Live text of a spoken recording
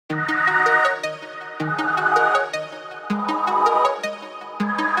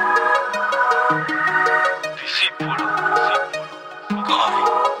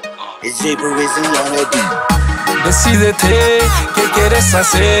Dicipulo, garvey. Decídete, ¿qué quieres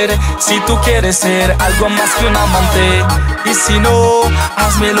hacer? Si tú quieres ser algo más que un amante, y si no,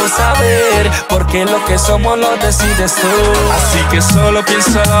 házmelo saber, porque lo que somos lo decides tú. Así que solo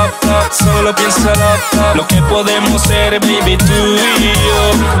piénsalo, lo que podemos ser, baby, tú y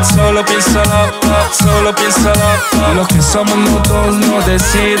yo. Solo piénsalo, lo que somos los dos lo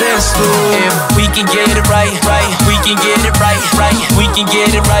decides tú. If we can get it right, we can get it right, we can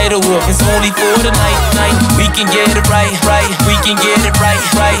get it right, oh, it's only for the night. We can get it right, we can get it right,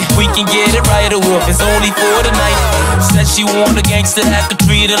 we can get it right, oh, it's only for the night. Said she want a gangster that could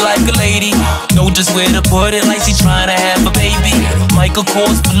treat her like a lady. Know just where to put it, like she trying to have a baby. Michael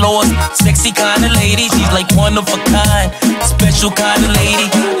Kors velour, sexy kind of lady. She's like one of a kind, special kind of lady.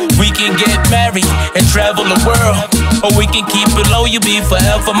 We can get married and travel the world, or we can keep it low, you be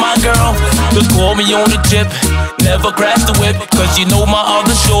forever my girl. Just call me on the tip, never crash the whip, cause you know my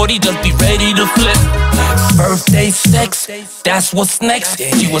other shorty just be ready to flip. Birthday sex, that's what's next.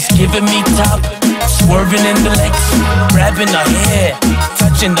 She was giving me top, swerving in the legs, grabbing her hair,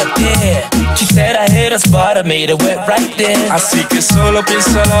 touching her hair. She said I hit a spot, I made it wet right there. Así que solo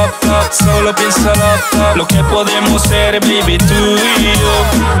piénsalo, lo que podemos ser, baby, tú y yo.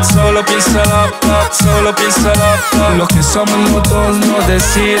 Solo piénsalo, lo que somos los dos lo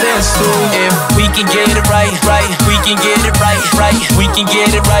decides tú. If we can get it right, we can get it right, we can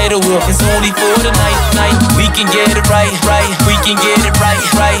get it right, oh, it's only for the night. We can get it right, we can get it right,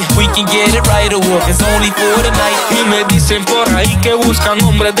 we can get it right, oh, it's only for the night. Y me dicen por ahí que buscan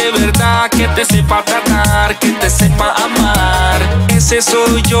hombres de verdad, que te sepa tratar, que te sepa amar. Ese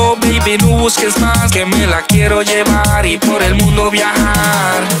soy yo, baby, no busques más, que me la quiero llevar y por el mundo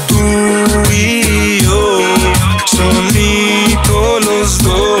viajar. Tú y yo, solitos los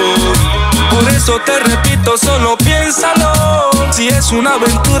dos. Por eso te repito, solo piénsalo. Si es una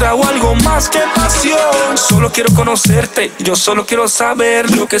aventura o algo más que pasión. Solo quiero conocerte, yo solo quiero saber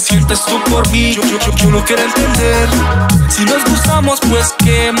lo que sientes tú por mí. Yo lo quiero entender. Si nos gustamos, pues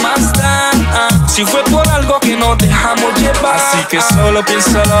qué más da. Si fue por algo que nos dejamos llevar. Así que solo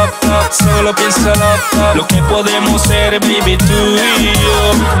piénsalo, lo que podemos ser, baby, tú y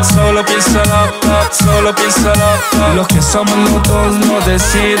yo. Solo piénsalo, lo que somos los dos lo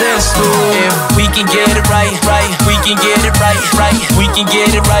decides tú. If we can get it right, we can get it right, we can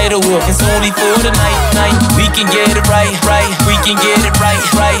get it right, oh, it's only for the night. We can get it right, we can get it right,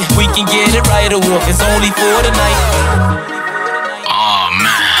 we can get it right, oh, it's only for the night. Oh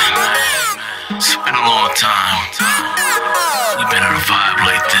man, it's been a long time. We've been on a vibe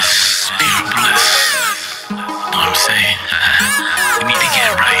like this, pure bliss. Know what I'm saying? We need to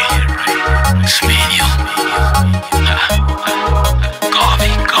get it right. It's me and you.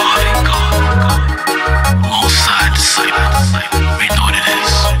 Garvey. Alongside dicipulo. We know what it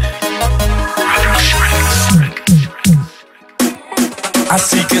is. Revolution.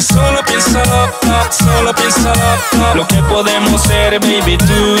 Así que solo piénsalo, lo que podemos ser, baby,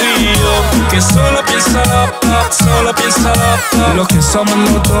 tú y yo. Que solo piénsalo, lo que somos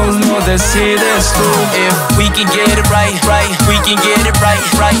los dos lo decides tú. If we can get it right, we can get it right,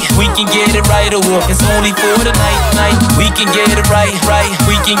 we can get it right, oh, it's only for the night. We can get it right,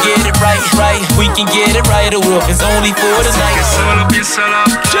 we can get it right, we can get it right, oh, it's only for the night. Solo piénsalo,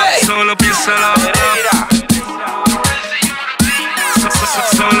 solo piénsalo.